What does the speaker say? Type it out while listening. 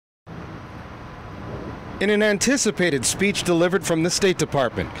In an anticipated speech delivered from the State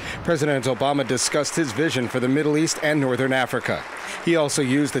Department, President Obama discussed his vision for the Middle East and Northern Africa. He also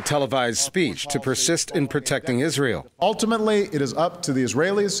used the televised speech to persist in protecting Israel. Ultimately, it is up to the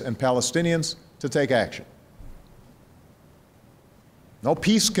Israelis and Palestinians to take action. No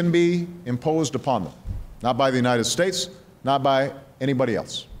peace can be imposed upon them, not by the United States, not by anybody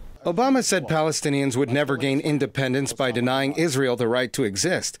else. Obama said Palestinians would never gain independence by denying Israel the right to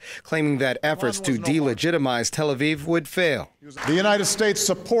exist, claiming that efforts to delegitimize Tel Aviv would fail. The United States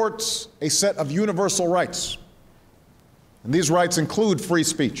supports a set of universal rights, and these rights include free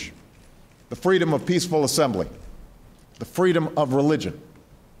speech, the freedom of peaceful assembly, the freedom of religion,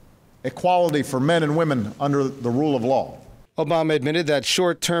 equality for men and women under the rule of law. Obama admitted that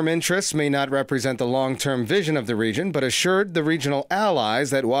short-term interests may not represent the long-term vision of the region, but assured the regional allies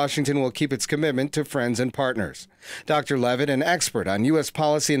that Washington will keep its commitment to friends and partners. Dr. Levitt, an expert on U.S.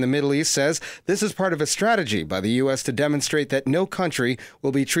 policy in the Middle East, says this is part of a strategy by the U.S. to demonstrate that no country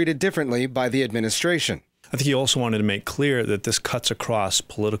will be treated differently by the administration. I think he also wanted to make clear that this cuts across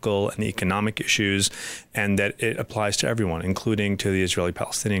political and economic issues and that it applies to everyone, including to the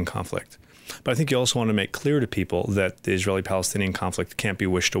Israeli-Palestinian conflict. But I think you also want to make clear to people that the Israeli-Palestinian conflict can't be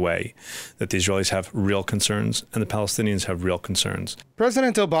wished away, that the Israelis have real concerns and the Palestinians have real concerns.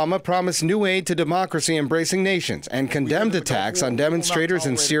 President Obama promised new aid to democracy-embracing nations and condemned attacks on demonstrators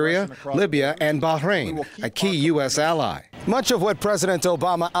in Syria, Libya and Bahrain, a key U.S. ally. Much of what President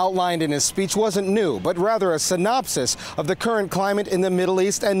Obama outlined in his speech wasn't new, but rather a synopsis of the current climate in the Middle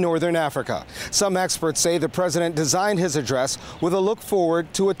East and Northern Africa. Some experts say the president designed his address with a look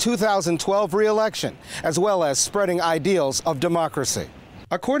forward to a 2012 re-election, as well as spreading ideals of democracy.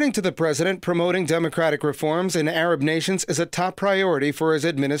 According to the president, promoting democratic reforms in Arab nations is a top priority for his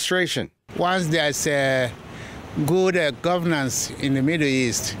administration. Once there's good governance in the Middle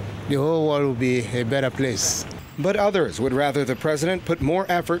East, the whole world will be a better place. But others would rather the president put more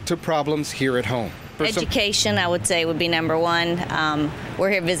effort to problems here at home. Education, I would say, would be number one.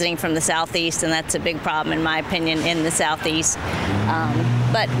 We're here visiting from the Southeast, and that's a big problem, in my opinion, in the Southeast.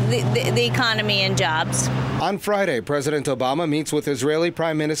 But the economy and jobs. On Friday, President Obama meets with Israeli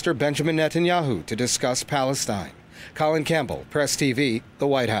Prime Minister Benjamin Netanyahu to discuss Palestine. Colin Campbell, Press TV, the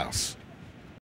White House.